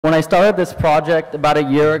When I started this project about a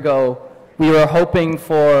year ago, we were hoping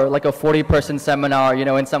for like a 40-person seminar,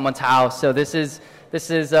 in someone's house. So this is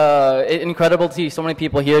incredible to see so many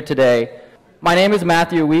people here today. My name is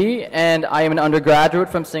Matthew Wee, and I am an undergraduate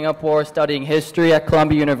from Singapore studying history at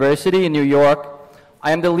Columbia University in New York.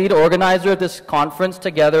 I am the lead organizer of this conference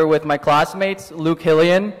together with my classmates, Luke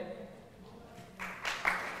Hillian,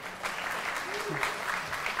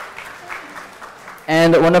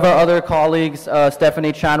 and one of our other colleagues,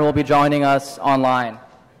 Stephanie Chan, will be joining us online.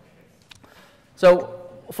 So,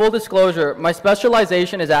 full disclosure, my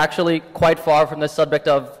specialization is actually quite far from the subject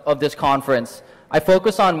of this conference. I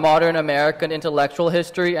focus on modern American intellectual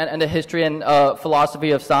history and the history and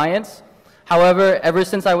philosophy of science. However, ever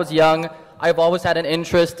since I was young, I've always had an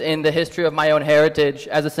interest in the history of my own heritage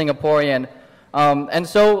as a Singaporean. And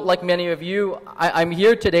so, like many of you, I'm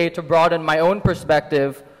here today to broaden my own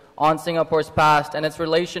perspective on Singapore's past and its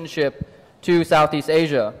relationship to Southeast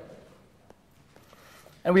Asia.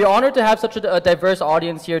 And we are honored to have such a diverse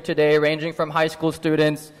audience here today, ranging from high school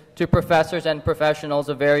students to professors and professionals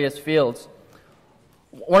of various fields.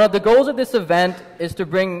 One of the goals of this event is to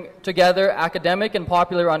bring together academic and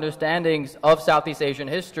popular understandings of Southeast Asian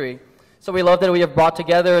history. So we love that we have brought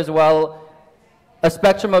together as well a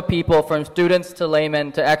spectrum of people, from students to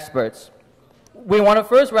laymen to experts. We want to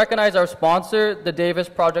first recognize our sponsor, the Davis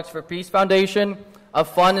Projects for Peace Foundation, a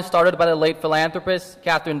fund started by the late philanthropist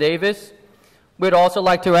Catherine Davis. We'd also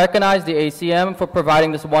like to recognize the ACM for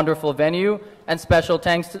providing this wonderful venue, and special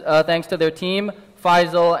thanks to their team,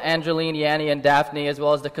 Faisal, Angeline, Yanni, and Daphne, as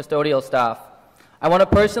well as the custodial staff. I want to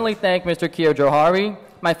personally thank Mr. Kiyo Johari,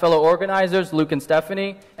 my fellow organizers, Luke and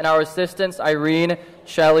Stephanie, and our assistants, Irene,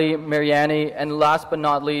 Shelley, Mariani, and last but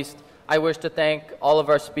not least, I wish to thank all of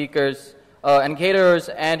our speakers and caterers,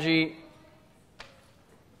 Angie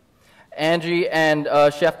and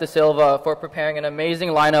Chef De Silva, for preparing an amazing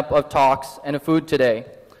lineup of talks and food today.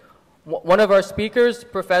 One of our speakers,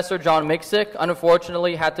 Professor John Miksic,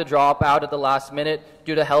 unfortunately had to drop out at the last minute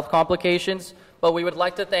due to health complications, but we would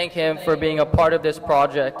like to thank him for being a part of this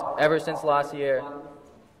project ever since last year.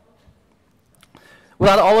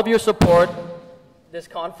 Without all of your support, this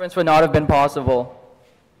conference would not have been possible.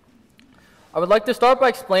 I would like to start by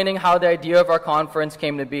explaining how the idea of our conference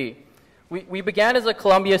came to be. We began as a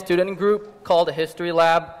Columbia student group called History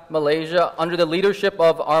Lab Malaysia under the leadership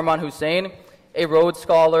of Arman Hussain, a Rhodes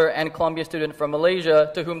Scholar and Columbia student from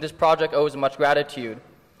Malaysia, to whom this project owes much gratitude.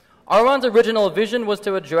 Arman's original vision was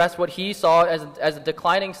to address what he saw as a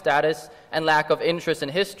declining status and lack of interest in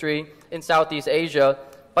history in Southeast Asia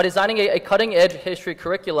by designing a cutting-edge history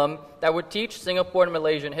curriculum that would teach Singapore and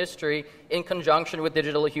Malaysian history in conjunction with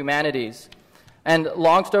digital humanities. And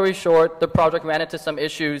long story short, the project ran into some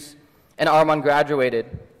issues and Arman graduated.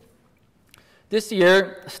 This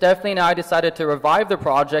year, Stephanie and I decided to revive the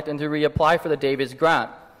project and to reapply for the Davis grant.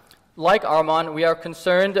 Like Arman, we are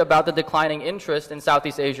concerned about the declining interest in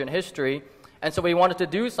Southeast Asian history, and so we wanted to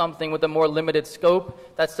do something with a more limited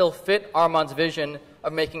scope that still fit Arman's vision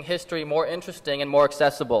of making history more interesting and more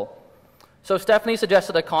accessible. So Stephanie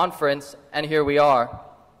suggested a conference, and here we are.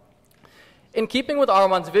 In keeping with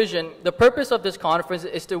Arman's vision, the purpose of this conference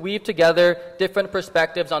is to weave together different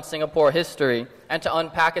perspectives on Singapore history and to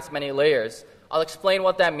unpack its many layers. I'll explain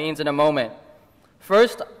what that means in a moment.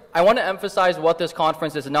 First, I want to emphasize what this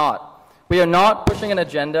conference is not. We are not pushing an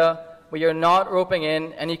agenda, we are not roping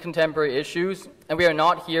in any contemporary issues, and we are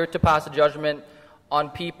not here to pass a judgment on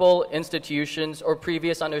people, institutions, or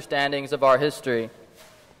previous understandings of our history.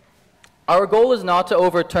 Our goal is not to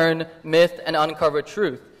overturn myth and uncover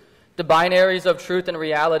truth. The binaries of truth and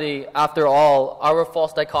reality, after all, are a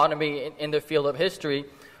false dichotomy in the field of history,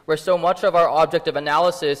 where so much of our objective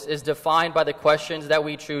analysis is defined by the questions that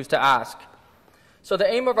we choose to ask. So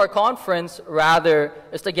the aim of our conference, rather,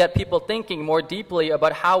 is to get people thinking more deeply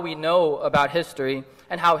about how we know about history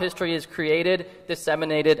and how history is created,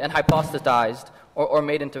 disseminated, and hypothesized, or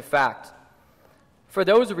made into fact. For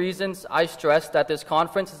those reasons, I stress that this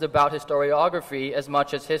conference is about historiography as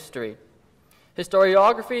much as history.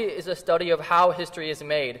 Historiography is a study of how history is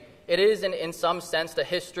made. It is, in some sense, the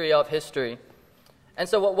history of history. And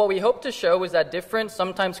so what we hope to show is that different,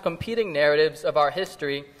 sometimes competing narratives of our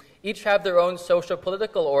history each have their own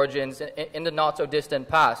socio-political origins in the not-so-distant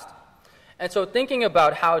past. And so thinking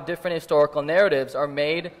about how different historical narratives are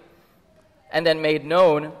made and then made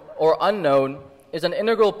known or unknown is an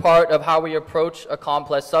integral part of how we approach a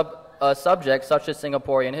complex subject such as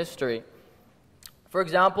Singaporean history. For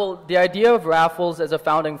example, the idea of Raffles as a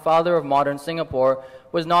founding father of modern Singapore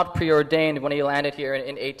was not preordained when he landed here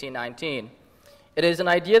in 1819. It is an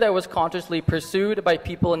idea that was consciously pursued by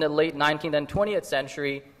people in the late 19th and 20th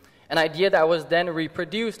century an idea that was then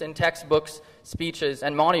reproduced in textbooks, speeches,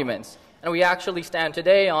 and monuments. And we actually stand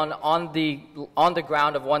today on the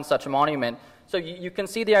ground of one such monument. So you can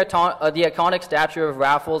see the iconic statue of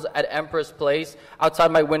Raffles at Empress Place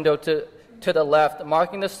outside my window to the left,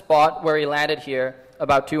 marking the spot where he landed here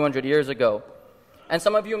about 200 years ago. And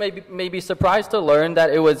some of you may be surprised to learn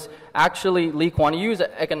that it was actually Lee Kuan Yew's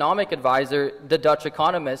economic advisor, the Dutch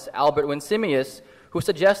economist Albert Winsemius, who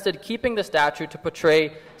suggested keeping the statue to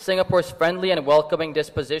portray Singapore's friendly and welcoming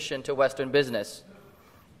disposition to Western business.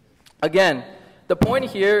 Again, the point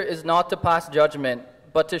here is not to pass judgment,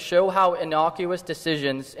 but to show how innocuous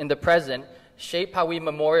decisions in the present shape how we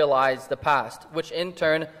memorialize the past, which in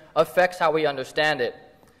turn affects how we understand it.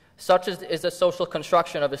 Such is the social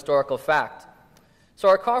construction of historical fact. So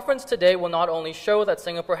our conference today will not only show that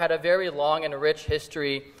Singapore had a very long and rich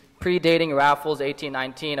history predating Raffles'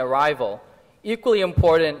 1819 arrival. Equally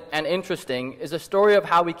important and interesting is the story of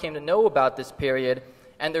how we came to know about this period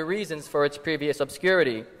and the reasons for its previous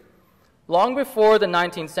obscurity. Long before the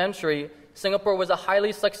 19th century, Singapore was a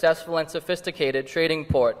highly successful and sophisticated trading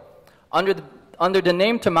port. Under the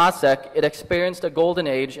name Temasek, it experienced a golden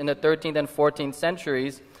age in the 13th and 14th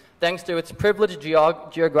centuries thanks to its privileged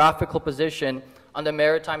geographical position on the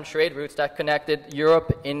maritime trade routes that connected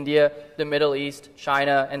Europe, India, the Middle East,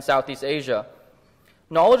 China, and Southeast Asia.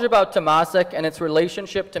 Knowledge about Temasek and its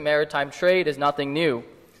relationship to maritime trade is nothing new.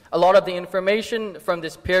 A lot of the information from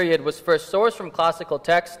this period was first sourced from classical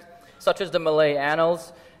texts, such as the Malay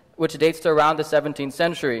Annals, which dates to around the 17th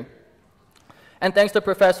century. And thanks to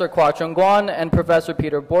Professor Kwa Chung Guan and Professor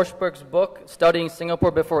Peter Borschberg's book, Studying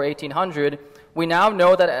Singapore Before 1800, we now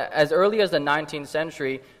know that as early as the 19th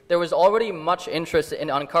century, there was already much interest in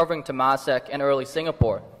uncovering Temasek and early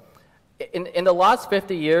Singapore. In the last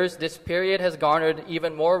 50 years, this period has garnered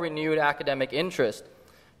even more renewed academic interest.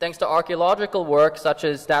 Thanks to archaeological work such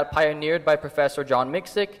as that pioneered by Professor John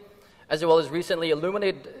Miksic, as well as recently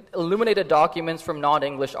illuminated documents from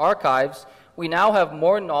non-English archives, we now have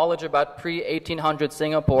more knowledge about pre-1800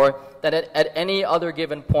 Singapore than at any other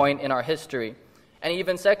given point in our history. And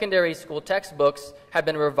even secondary school textbooks have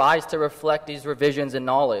been revised to reflect these revisions in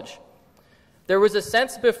knowledge. There was a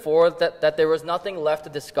sense before that there was nothing left to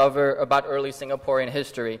discover about early Singaporean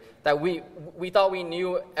history, that we thought we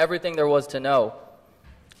knew everything there was to know.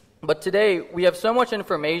 But today, we have so much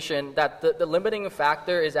information that the limiting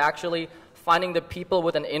factor is actually finding the people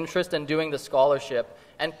with an interest in doing the scholarship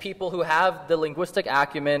and people who have the linguistic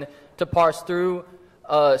acumen to parse through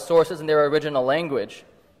sources in their original language.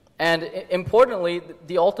 And importantly,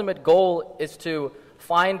 the ultimate goal is to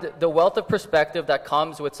find the wealth of perspective that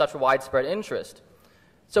comes with such widespread interest.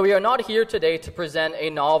 So we are not here today to present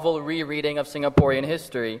a novel rereading of Singaporean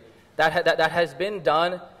history. That has been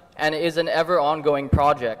done and is an ever-ongoing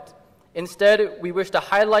project. Instead, we wish to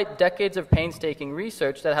highlight decades of painstaking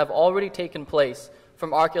research that have already taken place,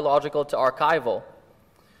 from archaeological to archival.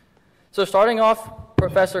 So starting off,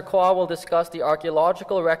 Professor Kwa will discuss the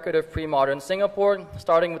archaeological record of pre-modern Singapore,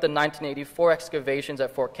 starting with the 1984 excavations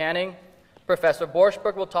at Fort Canning. Professor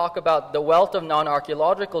Borschberg will talk about the wealth of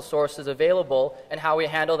non-archaeological sources available and how we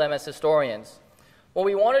handle them as historians. What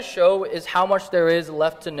we want to show is how much there is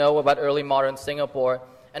left to know about early modern Singapore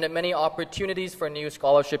and the many opportunities for new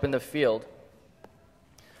scholarship in the field.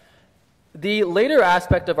 The later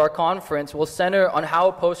aspect of our conference will center on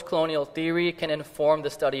how post-colonial theory can inform the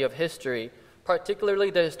study of history,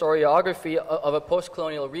 particularly the historiography of a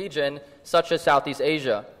post-colonial region such as Southeast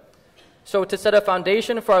Asia. So to set a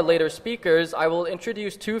foundation for our later speakers, I will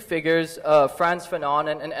introduce two figures, Frantz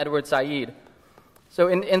Fanon and Edward Said. So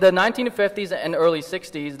in the 1950s and early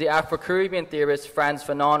 60s, the Afro-Caribbean theorist Frantz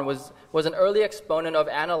Fanon was an early exponent of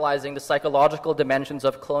analyzing the psychological dimensions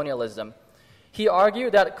of colonialism. He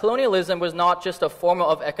argued that colonialism was not just a form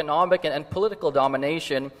of economic and political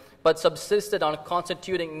domination, but subsisted on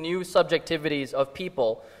constituting new subjectivities of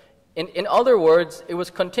people. In other words, it was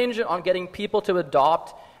contingent on getting people to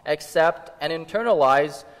adopt, accept, and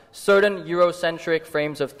internalize certain Eurocentric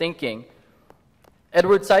frames of thinking.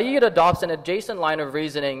 Edward Said adopts an adjacent line of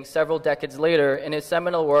reasoning several decades later in his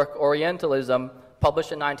seminal work, Orientalism,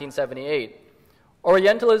 published in 1978.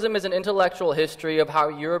 Orientalism is an intellectual history of how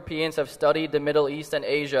Europeans have studied the Middle East and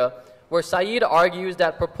Asia, where Said argues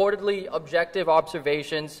that purportedly objective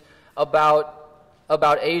observations about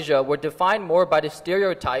Asia were defined more by the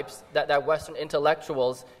stereotypes that Western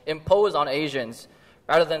intellectuals impose on Asians,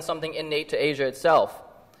 rather than something innate to Asia itself.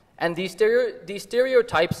 And these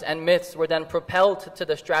stereotypes and myths were then propelled to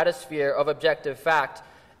the stratosphere of objective fact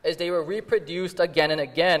as they were reproduced again and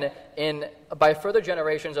again by further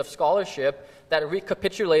generations of scholarship that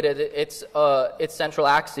recapitulated its central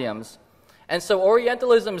axioms. And so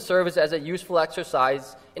Orientalism serves as a useful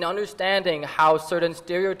exercise in understanding how certain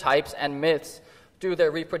stereotypes and myths, through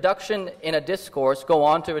their reproduction in a discourse, go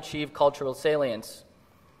on to achieve cultural salience.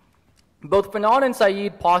 Both Fanon and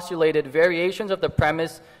Syed postulated variations of the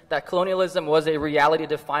premise that colonialism was a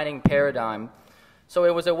reality-defining paradigm. So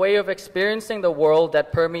it was a way of experiencing the world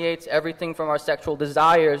that permeates everything from our sexual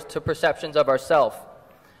desires to perceptions of ourself.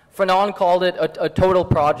 Fanon called it a total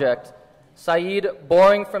project. Syed,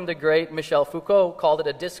 borrowing from the great Michel Foucault, called it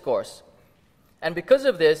a discourse. And because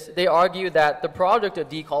of this, they argue that the project of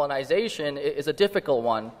decolonization is a difficult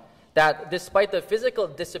one, that despite the physical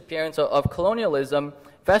disappearance of colonialism,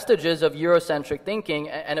 vestiges of Eurocentric thinking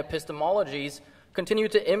and epistemologies continue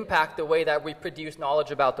to impact the way that we produce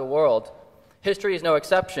knowledge about the world. History is no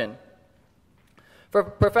exception. For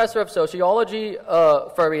Professor of Sociology,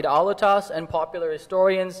 Farid Alatas, and popular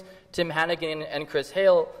historians Tim Hannigan and Chris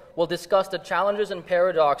Hale will discuss the challenges and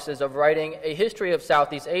paradoxes of writing a history of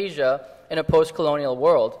Southeast Asia in a post-colonial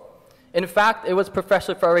world. In fact, it was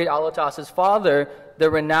Professor Farid Alatas' father, the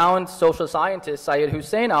renowned social scientist Syed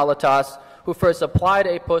Hussein Alatas, who first applied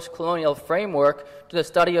a post-colonial framework to the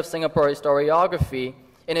study of Singapore historiography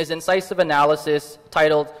in his incisive analysis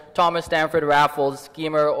titled Thomas Stamford Raffles,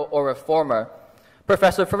 Schemer or Reformer.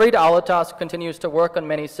 Professor Farid Alatas continues to work on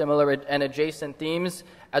many similar and adjacent themes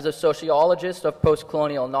as a sociologist of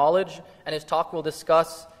post-colonial knowledge, and his talk will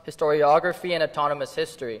discuss historiography and autonomous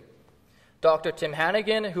history. Dr. Tim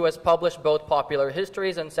Hannigan, who has published both popular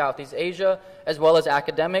histories in Southeast Asia as well as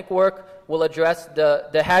academic work, will address the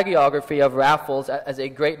hagiography of Raffles as a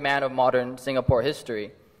great man of modern Singapore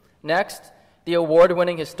history. Next, the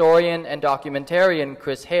award-winning historian and documentarian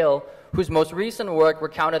Chris Hale, whose most recent work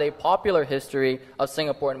recounted a popular history of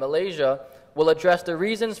Singapore and Malaysia, will address the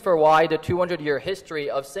reasons for why the 200-year history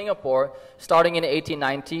of Singapore, starting in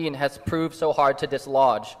 1819, has proved so hard to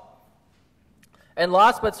dislodge. And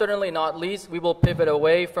last but certainly not least, we will pivot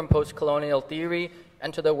away from post-colonial theory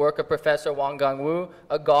and to the work of Professor Wang Gangwu,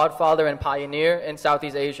 a godfather and pioneer in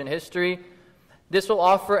Southeast Asian history. This will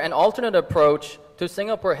offer an alternate approach to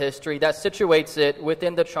Singapore history that situates it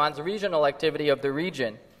within the trans-regional activity of the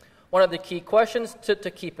region. One of the key questions to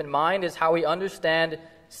keep in mind is how we understand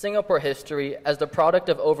Singapore history as the product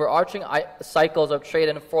of overarching cycles of trade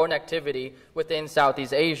and foreign activity within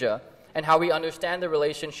Southeast Asia, and how we understand the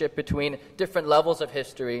relationship between different levels of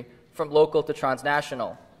history, from local to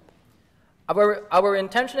transnational. Our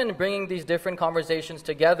intention in bringing these different conversations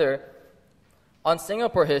together on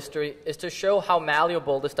Singapore history is to show how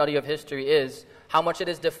malleable the study of history is, how much it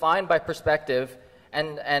is defined by perspective,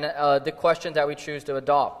 and the questions that we choose to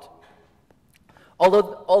adopt.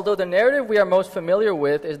 Although the narrative we are most familiar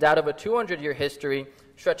with is that of a 200-year history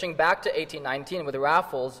stretching back to 1819 with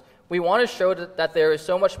Raffles, we want to show that there is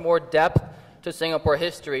so much more depth to Singapore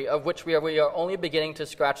history, of which we are only beginning to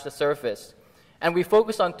scratch the surface. And we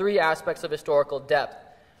focus on three aspects of historical depth.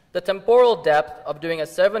 The temporal depth of doing a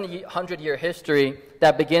 700-year history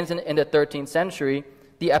that begins in the 13th century,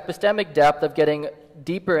 the epistemic depth of getting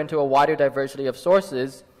deeper into a wider diversity of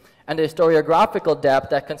sources, and the historiographical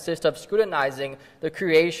depth that consists of scrutinizing the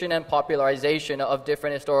creation and popularization of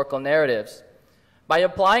different historical narratives. By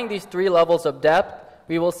applying these three levels of depth,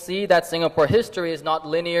 we will see that Singapore history is not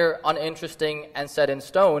linear, uninteresting, and set in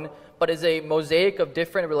stone, but is a mosaic of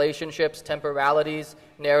different relationships, temporalities,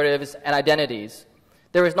 narratives, and identities.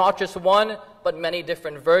 There is not just one, but many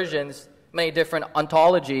different versions, many different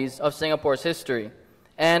ontologies of Singapore's history.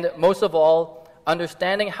 And most of all,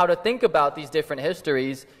 understanding how to think about these different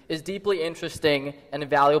histories is deeply interesting and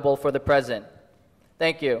valuable for the present.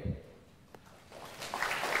 Thank you.